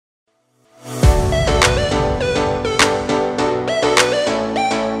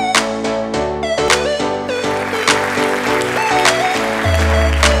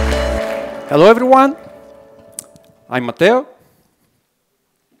Hello, everyone. I'm Matteo.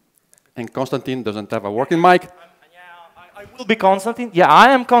 And Kostantin doesn't have a working mic. I will be Kostantin. Yeah, I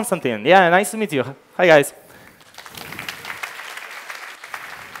am Kostantin. Yeah, nice to meet you. Hi, guys.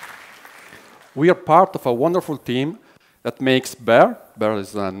 We are part of a wonderful team that makes Bear. Bear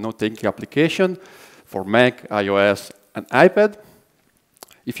is a note-taking application for Mac, iOS, and iPad.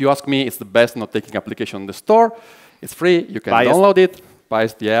 If you ask me, it's the best note-taking application in the store. It's free. You can download it.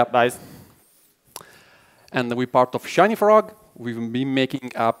 Biased the app. Biased. And we're part of Shiny Frog. We've been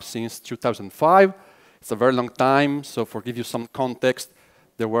making apps since 2005. It's a very long time. So for give you some context,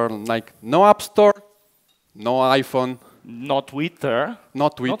 there were like no App Store, no iPhone. Not Twitter.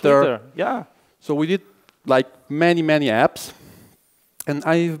 Not Twitter. Not Twitter. Yeah. So we did like many apps. And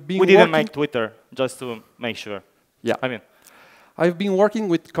I've been We didn't make Twitter, just to make sure. Yeah. I mean. I've been working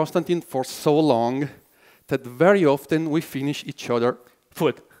with Kostantin for so long that very often we finish each other.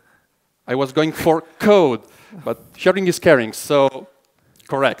 Food. I was going for code, but sharing is caring, so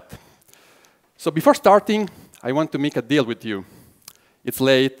correct. So before starting, I want to make a deal with you. It's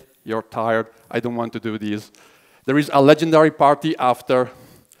late, you're tired, I don't want to do this. There is a legendary party after.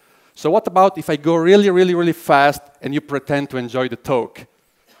 So what about if I go really fast and you pretend to enjoy the talk?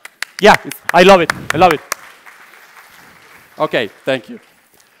 Yeah, I love it, I love it. Okay, thank you.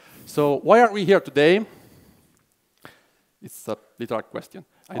 So why are we here today? It's a literal question.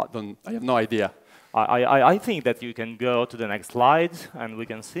 I have no idea. I think that you can go to the next slide and we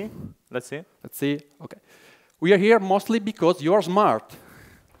can see. Let's see. Let's see. Okay. We are here mostly because you're smart.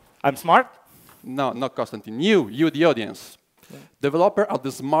 I'm smart? No, not Kostantin. You, the audience. Yeah. Developers are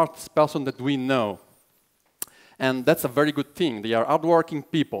the smartest person that we know. And that's a very good thing. They are hardworking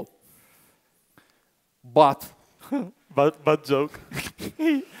people. But but joke.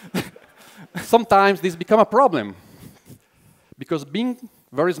 Sometimes this becomes a problem. Because being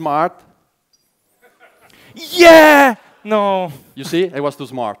very smart. Yeah! No. You see, I was too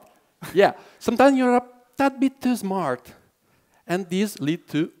smart. Yeah. Sometimes you're a tad bit too smart. And this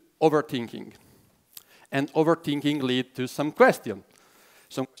leads to overthinking. And overthinking leads to some questions.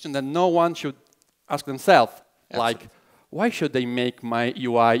 Some questions that no one should ask themselves. Like, why should I make my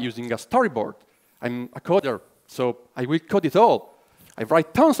UI using a storyboard? I'm a coder, so I will code it all. I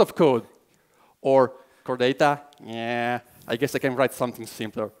write tons of code. Or core data, yeah, I guess I can write something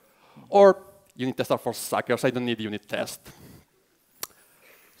simpler. Or unit tests are for suckers, I don't need unit test.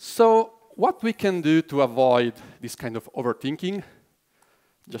 So what we can do to avoid this kind of overthinking,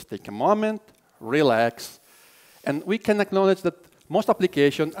 just take a moment, relax, and we can acknowledge that most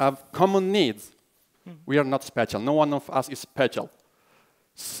applications have common needs. We are not special, no one of us is special.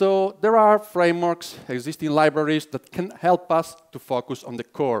 So there are frameworks, existing libraries that can help us to focus on the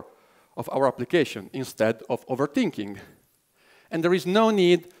core of our application instead of overthinking. And there is no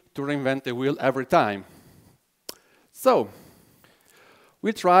need to reinvent the wheel every time. So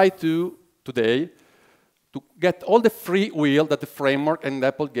we try today to get all the free will that the framework and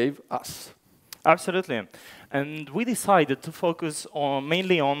Apple gave us. Absolutely. And we decided to focus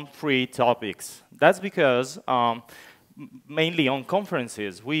mainly on free topics. That's because mainly on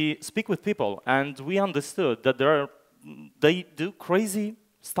conferences, we speak with people, and we understood that they do crazy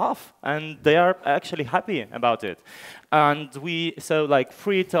stuff, and they are actually happy about it. And we saw like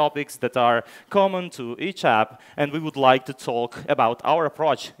free topics that are common to each app, and we would like to talk about our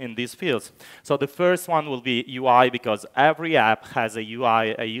approach in these fields. So the first one will be UI, because every app has a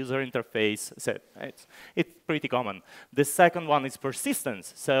UI, a user interface, so it's pretty common. The second one is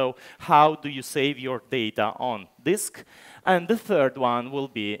persistence, so how do you save your data on disk? And the third one will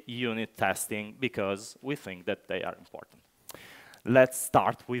be unit testing, because we think that they are important. Let's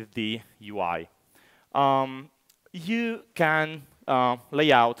start with the UI. You can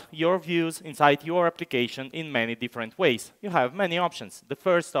lay out your views inside your application in many different ways. You have many options. The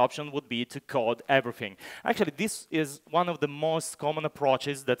first option would be to code everything. Actually, this is one of the most common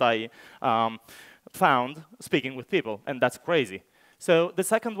approaches that I found speaking with people, and that's crazy. So the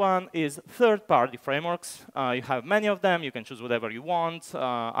second one is third-party frameworks. You have many of them. You can choose whatever you want.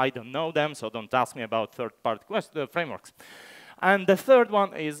 I don't know them, so don't ask me about third-party frameworks. And the third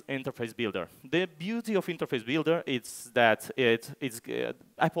one is Interface Builder. The beauty of Interface Builder is that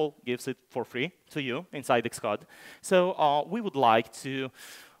Apple gives it for free to you inside Xcode. So we would like to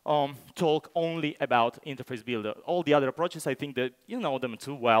talk only about Interface Builder. All the other approaches, I think that you know them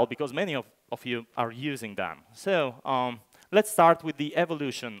too well, because many of you are using them. So let's start with the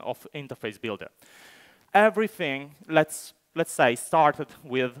evolution of Interface Builder. Everything, let's say, started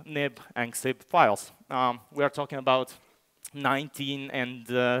with nib and xib files. We are talking about 19 and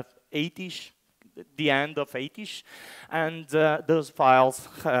 8-ish the end of 80s, and those files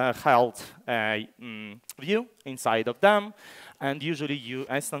held a view inside of them, and usually you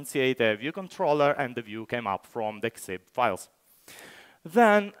instantiate a view controller, and the view came up from the xib files.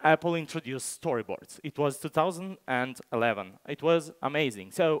 Then Apple introduced storyboards. It was 2011. It was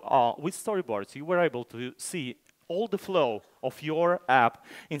amazing. So with storyboards, you were able to see all the flow of your app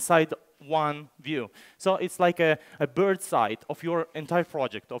inside one view. So it's like a bird's eye of your entire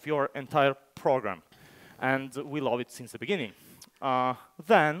project, of your entire program. And we love it since the beginning.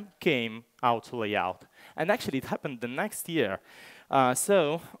 Then came auto layout. And actually, it happened the next year.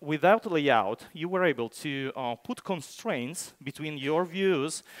 So without layout, you were able to put constraints between your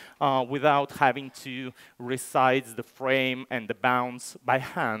views without having to resize the frame and the bounds by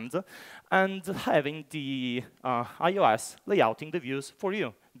hand, and having the iOS layouting the views for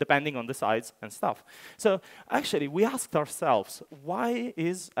you, depending on the size and stuff. So actually, we asked ourselves, why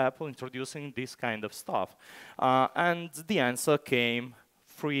is Apple introducing this kind of stuff? And the answer came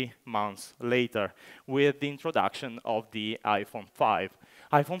 3 months later with the introduction of the iPhone 5.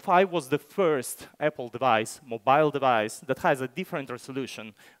 iPhone 5 was the first Apple device, mobile device, that has a different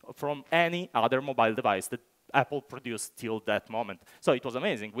resolution from any other mobile device that Apple produced till that moment. So it was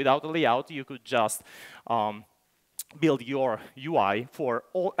amazing. Without a layout, you could just build your UI for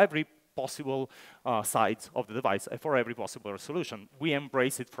every possible size of the device, for every possible resolution. We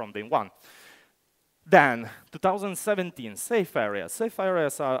embrace it from day one. Then, 2017, safe areas. Safe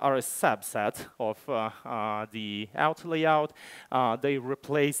areas are a subset of the auto layout. They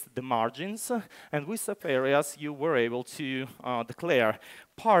replaced the margins. And with safe areas, you were able to declare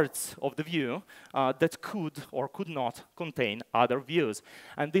parts of the view that could or could not contain other views.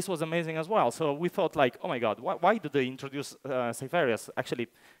 And this was amazing as well. So we thought, like, oh my God, why did they introduce safe areas? Actually,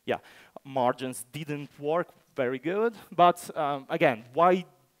 yeah, margins didn't work very good. But again, why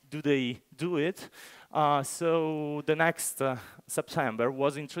do they do it? So the next September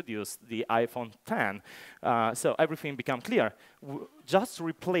was introduced the iPhone 10. So everything became clear. Just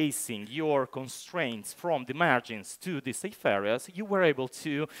replacing your constraints from the margins to the safe areas, you were able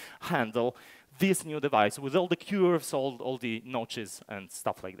to handle this new device with all the curves, all the notches, and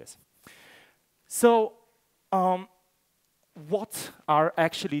stuff like this. So what are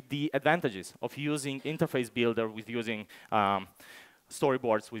actually the advantages of using Interface Builder with using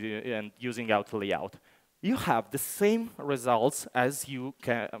storyboards and using auto layout? You have the same results as you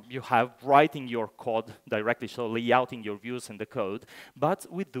have writing your code directly, so layouting your views in the code, but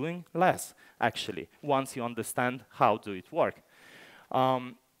with doing less, actually, once you understand how do it work.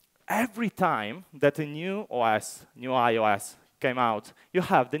 Every time that a new OS, new iOS came out, you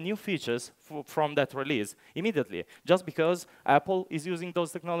have the new features from that release immediately, just because Apple is using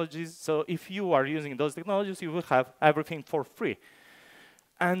those technologies. So if you are using those technologies, you will have everything for free.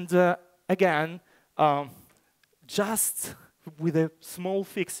 And again, just with the small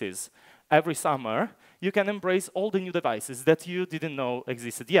fixes every summer, you can embrace all the new devices that you didn't know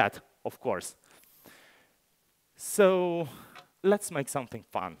existed yet, of course. So let's make something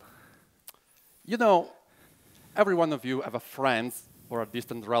fun. You know, every one of you have a friend or a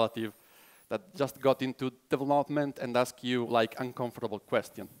distant relative that just got into development and ask you like uncomfortable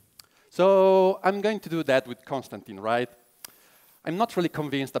question. So I'm going to do that with Kostantin, right? I'm not really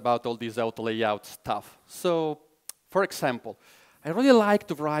convinced about all this auto layout stuff. So, for example, I really like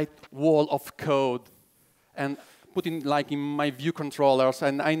to write wall of code and put in like in my view controllers,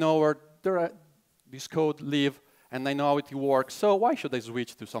 and I know where this code live, and I know how it works. So why should I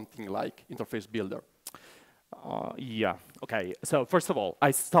switch to something like Interface Builder? Yeah, okay. So first of all,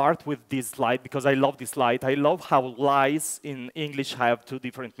 I start with this slide because I love this slide. I love how lies in English have 2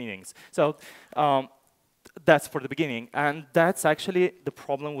 different meanings. So that's for the beginning, and that's actually the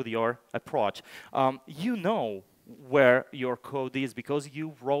problem with your approach. You know where your code is because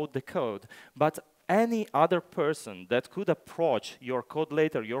you wrote the code, but any other person that could approach your code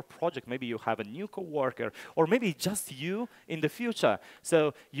later, your project, maybe you have a new coworker, or maybe just you in the future.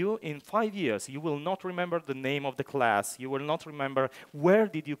 So you, in 5 years, you will not remember the name of the class. You will not remember where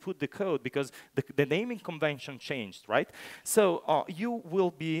did you put the code because the naming convention changed, right? So you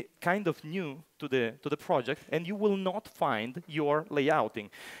will be kind of new to the project, and you will not find your layouting.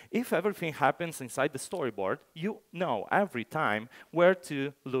 If everything happens inside the storyboard, you know every time where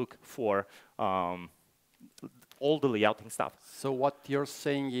to look for all the layouting stuff. So what you're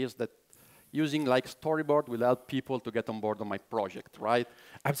saying is that using like storyboard will help people to get on board on my project, right?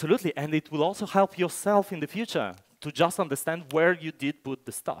 Absolutely, and it will also help yourself in the future to just understand where you did put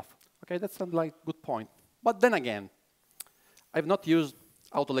the stuff. Okay, that sounds like a good point. But then again, I've not used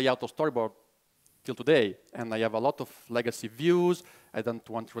auto layout or storyboard till today, and I have a lot of legacy views. I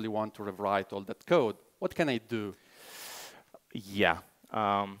don't really want to rewrite all that code. What can I do? Yeah.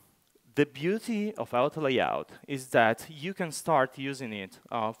 The beauty of auto layout is that you can start using it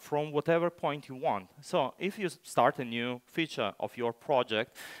from whatever point you want. So if you start a new feature of your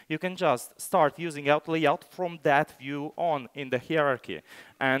project, you can just start using auto layout from that view on in the hierarchy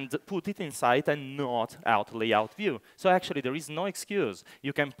and put it inside a not auto layout view. So actually, there is no excuse.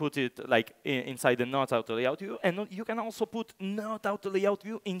 You can put it like inside the not auto layout view, and you can also put not auto layout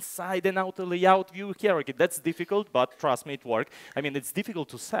view inside an auto layout view hierarchy. That's difficult, but trust me, it works. I mean, it's difficult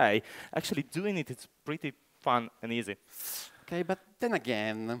to say. Actually, doing it, it's pretty fun and easy. Okay, but then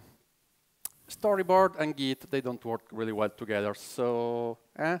again, storyboard and Git, they don't work really well together, so,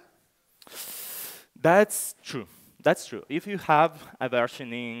 That's true. That's true. If you have a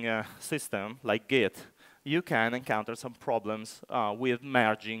versioning system like Git, you can encounter some problems with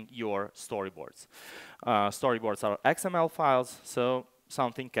merging your storyboards. Storyboards are XML files, so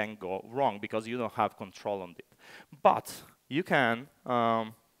something can go wrong because you don't have control on it. But you can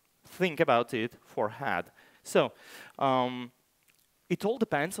think about it forehead. So it all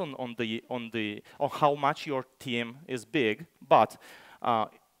depends on how much your team is big, but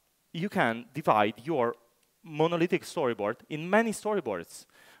you can divide your monolithic storyboard in many storyboards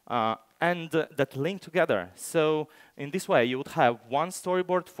and that link together. So in this way, you would have one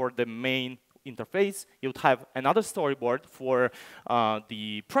storyboard for the main interface. You would have another storyboard for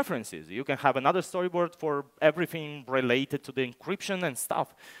the preferences. You can have another storyboard for everything related to the encryption and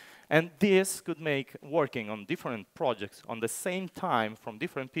stuff. And this could make working on different projects on the same time from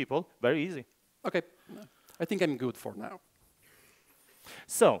different people very easy. OK, I think I'm good for now.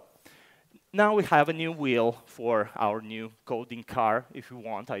 So now we have a new wheel for our new coding car, if you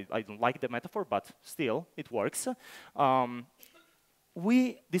want. I don't like the metaphor, but still, it works.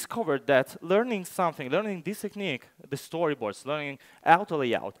 We discovered that learning something, learning this technique, the storyboards, learning auto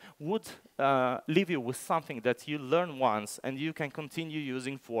layout, would leave you with something that you learn once and you can continue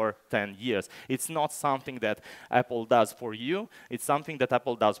using for 10 years. It's not something that Apple does for you. It's something that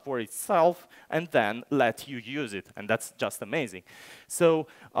Apple does for itself and then let you use it. And that's just amazing. So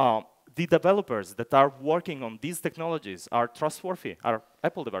the developers that are working on these technologies are trustworthy, are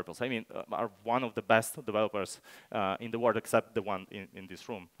Apple developers. I mean, are one of the best developers in the world, except the one in this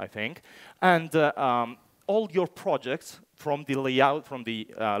room, I think. And all your projects from the layout, from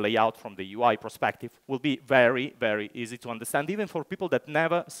the UI perspective, will be very, very easy to understand, even for people that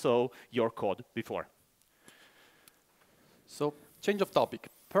never saw your code before. So, change of topic,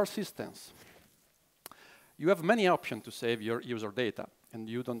 persistence. You have many options to save your user data, and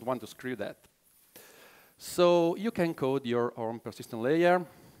you don't want to screw that. So you can code your own persistent layer.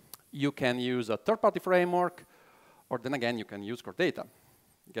 You can use a third-party framework, or then again, you can use core data.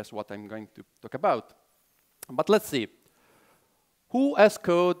 Guess what I'm going to talk about. But let's see. Who has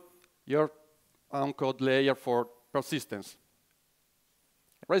coded your own code layer for persistence?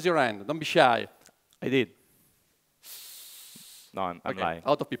 Raise your hand. Don't be shy. I did. No, I'm lying.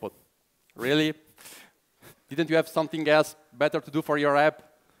 Out of people. Really? Didn't you have something else better to do for your app?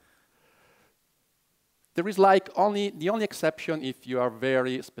 There is like the only exception if you have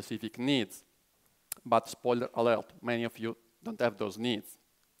very specific needs. But spoiler alert, many of you don't have those needs.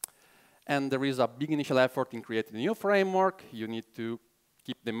 And there is a big initial effort in creating a new framework. You need to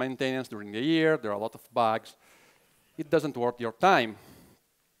keep the maintenance during the year. There are a lot of bugs. It doesn't worth your time.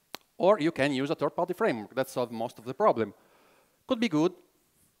 Or you can use a third-party framework. That solves most of the problem. Could be good.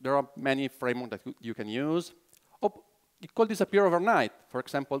 There are many frameworks that you can use. Oh, it could disappear overnight. For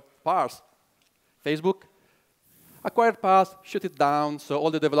example, Parse. Facebook acquired Parse, shut it down, so all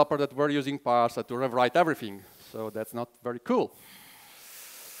the developers that were using Parse had to rewrite everything. So that's not very cool.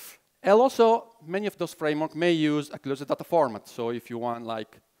 And also, many of those frameworks may use a closed data format. So if you want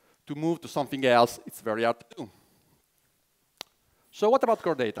to move to something else, it's very hard to do. So what about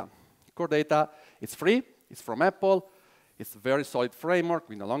core data? Core data, it's free. It's from Apple. It's a very solid framework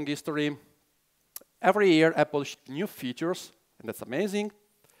with a long history. Every year, Apple ships new features, and that's amazing.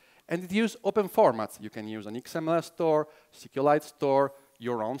 And it uses open formats. You can use an XML store, SQLite store,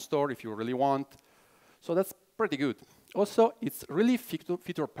 your own store if you really want. So that's pretty good. Also, it's really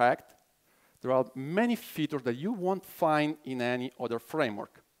feature-packed. There are many features that you won't find in any other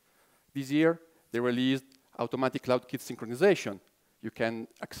framework. This year, they released automatic CloudKit synchronization. You can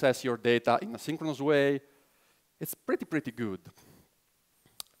access your data in a synchronous way. It's pretty good.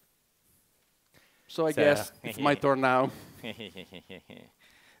 So I guess it's my turn now.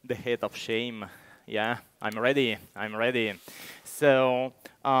 The head of shame. Yeah, I'm ready. I'm ready. So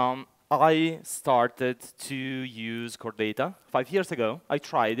I started to use core data 5 years ago. I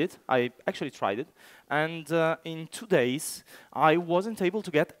tried it. I actually tried it. And in 2 days, I wasn't able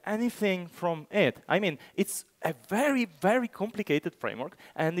to get anything from it. I mean, it's a very, very complicated framework,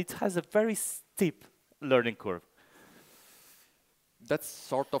 and it has a very steep learning curve. That's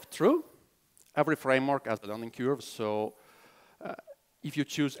sort of true. Every framework has a learning curve, so if you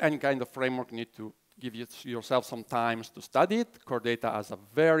choose any kind of framework, you need to give yourself some time to study it. Core data has a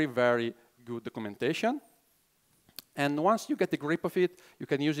very, very good documentation. And once you get the grip of it, you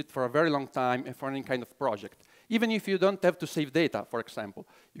can use it for a very long time and for any kind of project. Even if you don't have to save data, for example,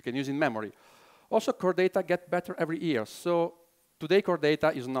 you can use in memory. Also, core data get better every year. So today, core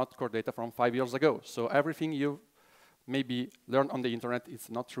data is not core data from 5 years ago. So everything you maybe learned on the internet is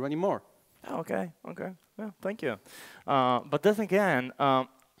not true anymore. Okay, okay, yeah, thank you. But then again,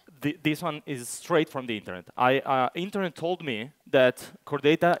 this one is straight from the internet. Internet told me that core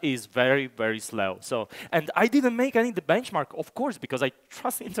data is very, very slow. So, and I didn't make any the benchmark, of course, because I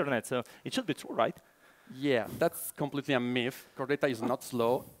trust internet. So it should be true, right? Yeah, that's completely a myth. Core data is not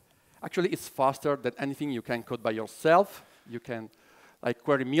slow. Actually, it's faster than anything you can code by yourself. You can like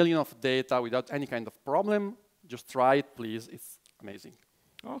query millions of data without any kind of problem. Just try it, please. It's amazing.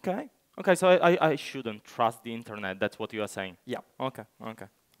 Okay. Okay, so I shouldn't trust the internet. That's what you are saying. Yeah. Okay. Okay.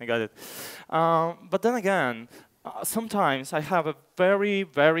 I got it. But then again, sometimes I have a very,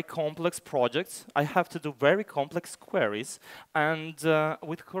 very complex projects. I have to do very complex queries. And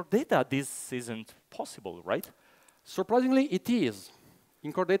with core data, this isn't possible, right? Surprisingly, it is.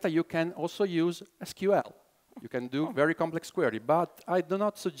 In core data, you can also use SQL. You can do very complex query, but I do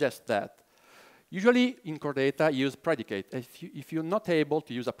not suggest that. Usually, in core data, you use predicate. If you're not able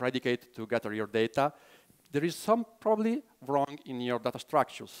to use a predicate to gather your data, there is some probably wrong in your data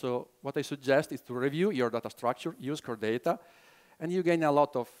structure. So what I suggest is to review your data structure, use core data, and you gain a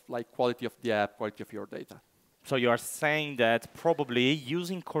lot of like quality of the app, quality of your data. So you are saying that probably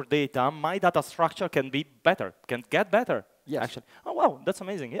using core data, my data structure can be better, can get better. Yes. Actually. Oh, wow, that's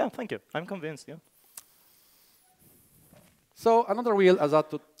amazing. Yeah, thank you. I'm convinced, yeah. So another wheel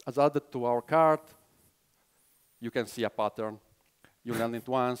is added to our cart. You can see a pattern. You learn it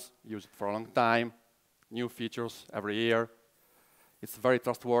once, use it for a long time, new features every year. It's very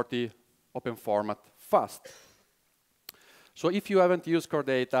trustworthy, open format, fast. So if you haven't used core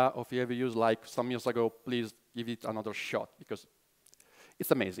data, or if you have used like some years ago, please give it another shot, because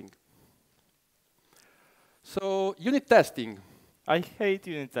it's amazing. So unit testing. I hate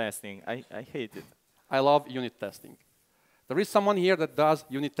unit testing. I hate it. I love unit testing. There is someone here that does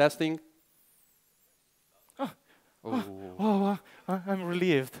unit testing. Oh, I'm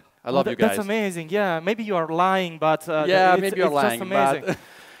relieved. I love you guys. That's amazing. Yeah, maybe you are lying, but yeah, maybe you're lying, just amazing. but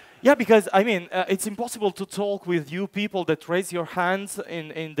yeah, because I mean, it's impossible to talk with you people that raise your hands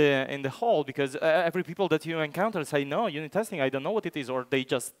in the hall, because every people that you encounter say, no, unit testing, I don't know what it is, or they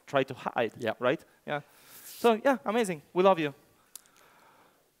just try to hide. Yeah. Right? Yeah. So yeah, amazing. We love you.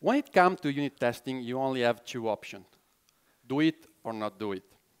 When it comes to unit testing, you only have two options: do it or not do it.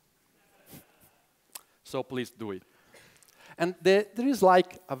 So please do it. And there is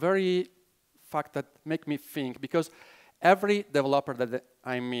like a very fact that make me think, because every developer that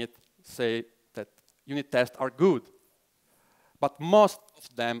I meet say that unit tests are good, but most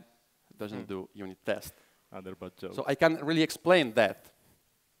of them doesn't do unit tests. So I can really explain that.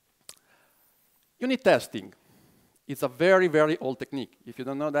 Unit testing is a very, very old technique. If you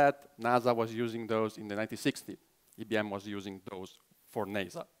don't know that, NASA was using those in the 1960s. IBM was using those for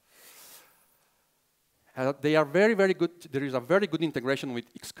NASA. They are very, very good. There is a very good integration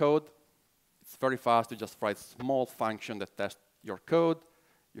with Xcode. It's very fast. You just write a small function that tests your code.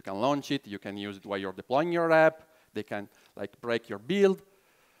 You can launch it. You can use it while you're deploying your app. They can like break your build.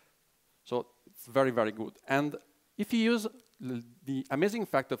 So it's very, very good. And if you use the amazing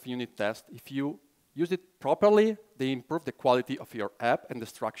fact of unit test, if you use it properly, they improve the quality of your app and the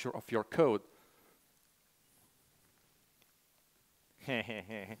structure of your code.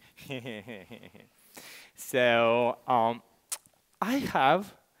 So I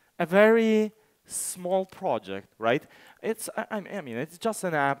have a very small project, right? I mean, it's just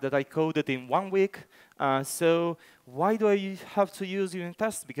an app that I coded in 1 week. So why do I have to use unit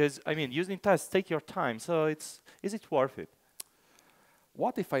tests? Because I mean, using tests take your time. So is it worth it?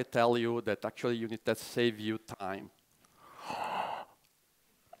 What if I tell you that actually unit tests save you time?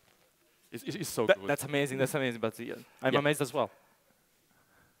 It's so good. That's amazing. That's amazing. But yeah, I'm amazed as well.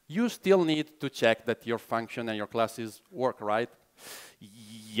 You still need to check that your function and your classes work, right?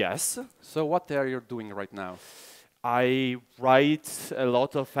 Yes. So what are you doing right now? I write a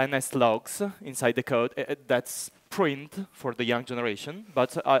lot of NS logs inside the code. That's print for the young generation,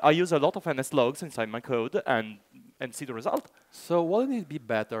 but I use a lot of NSLogs inside my code and see the result. So wouldn't it be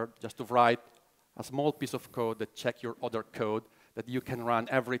better just to write a small piece of code that check your other code that you can run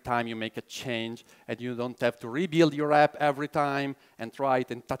every time you make a change, and you don't have to rebuild your app every time and try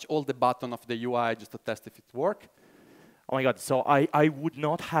it and touch all the buttons of the UI just to test if it works? Oh my God, so I would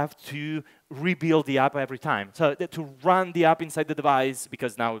not have to rebuild the app every time. So to run the app inside the device,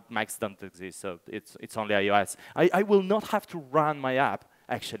 because now Macs don't exist, so it's only iOS. I will not have to run my app,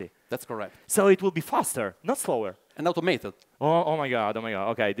 actually. That's correct. So it will be faster, not slower. And automated. Oh my God, oh my God.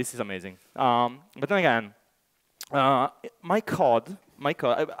 Okay, this is amazing. But then again, my code,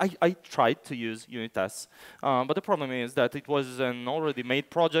 I tried to use unit tests, but the problem is that it was an already made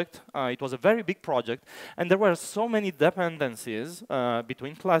project. It was a very big project, and there were so many dependencies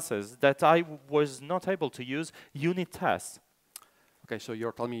between classes that I was not able to use unit tests. Okay, so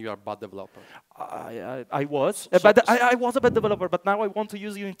you're telling me you are a bad developer. I was, but I was a bad developer, but now I want to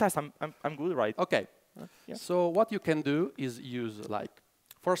use unit tests. I'm good, right? Okay. Yeah. So what you can do is use, like,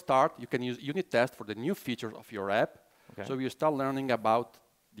 for start, you can use unit test for the new features of your app. Okay. So you start learning about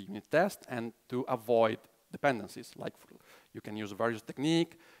the unit test and to avoid dependencies. Like you can use various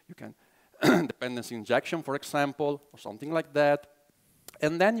technique, you can dependency injection, for example, or something like that.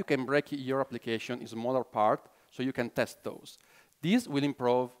 And then you can break your application in smaller part so you can test those. This will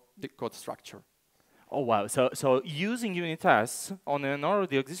improve the code structure. Oh wow! So using unit tests on an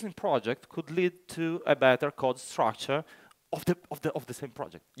already existing project could lead to a better code structure of the same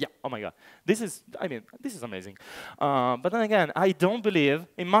project. Yeah. Oh my God. This is amazing. But then again, I don't believe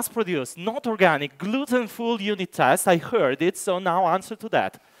in mass-produced, not organic, gluten-full unit tests. I heard it. So now answer to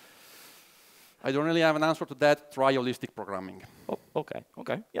that. I don't really have an answer to that. Try holistic programming. Oh, okay.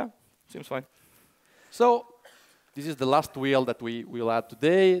 Okay. Yeah. Seems fine. So this is the last wheel that we will add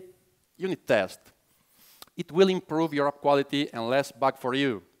today. Unit test. It will improve your app quality and less bug for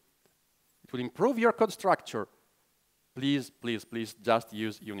you. It will improve your code structure. Please, please, please, just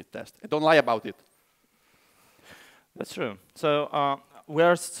use unit test. And don't lie about it. That's true. So we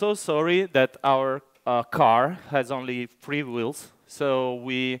are so sorry that our car has only 3 wheels. So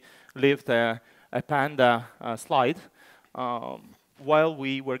we left a Panda slide while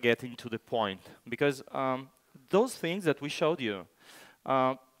we were getting to the point. Because those things that we showed you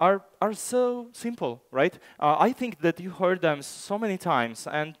are so simple, right? I think that you heard them so many times,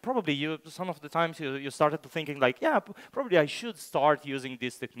 and probably some of the times you started to thinking like, yeah, probably I should start using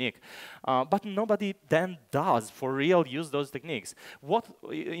this technique. But nobody then does for real use those techniques. What,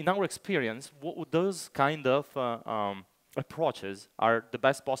 in our experience, those kind of approaches are the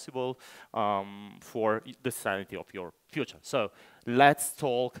best possible for the sanity of your future. So let's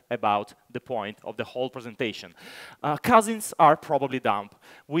talk about the point of the whole presentation. Cousins are probably dumb.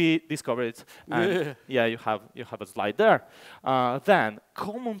 We discovered it. And yeah, you have a slide there. Then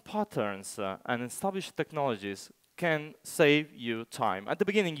common patterns and established technologies can save you time. At the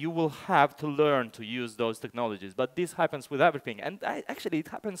beginning, you will have to learn to use those technologies, but this happens with everything. And actually, it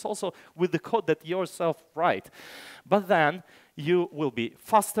happens also with the code that you yourself write. But then you will be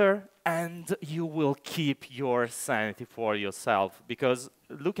faster, and you will keep your sanity for yourself. Because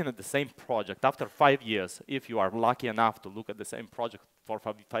looking at the same project after 5 years, if you are lucky enough to look at the same project for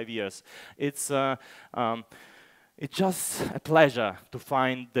 5 years, it's just a pleasure to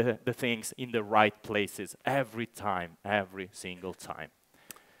find the things in the right places every time, every single time.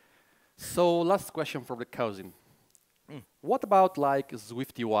 So last question for the cousin. What about like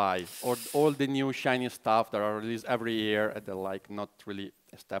Swift UI or all the new shiny stuff that are released every year and they're like not really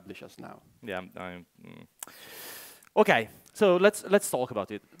established as now? Yeah. Okay, so let's talk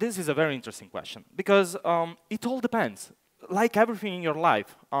about it. This is a very interesting question because it all depends. Like everything in your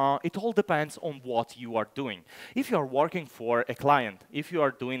life, it all depends on what you are doing. If you are working for a client, if you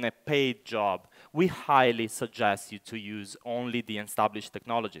are doing a paid job, we highly suggest you to use only the established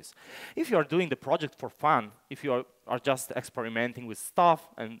technologies. If you are doing the project for fun, if you are just experimenting with stuff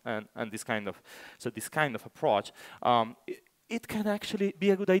and this kind of approach, it can actually be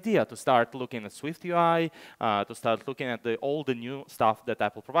a good idea to start looking at Swift UI, to start looking at all the new stuff that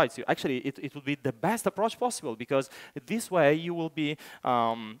Apple provides you. Actually, it would be the best approach possible because this way you will be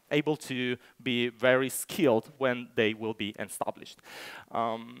able to be very skilled when they will be established.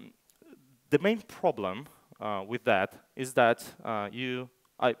 The main problem with that is that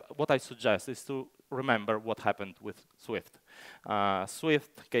what I suggest is to remember what happened with Swift.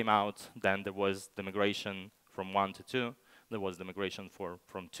 Swift came out, then there was the migration from 1 to 2. There was the migration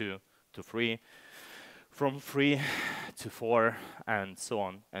from 2 to 3, from 3 to 4, and so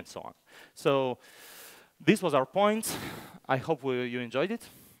on and so on. So this was our point. I hope you enjoyed it.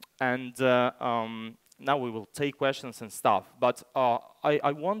 And now we will take questions and stuff. But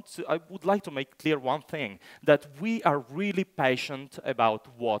I would like to make clear one thing, that we are really passionate about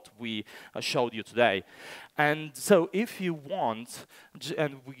what we showed you today. And so if you want,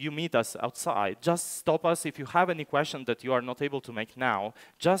 and you meet us outside, just stop us. If you have any question that you are not able to make now,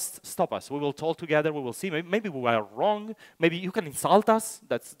 just stop us. We will talk together. We will see. Maybe we are wrong. Maybe you can insult us.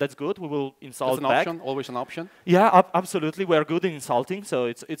 That's good. We will insult back. That's an option, always an option. Yeah, absolutely. We are good in insulting, so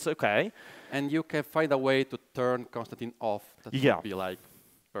it's okay. And you can find a way to turn Kostantin off. That would be like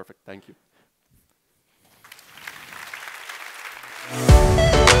perfect. Thank you.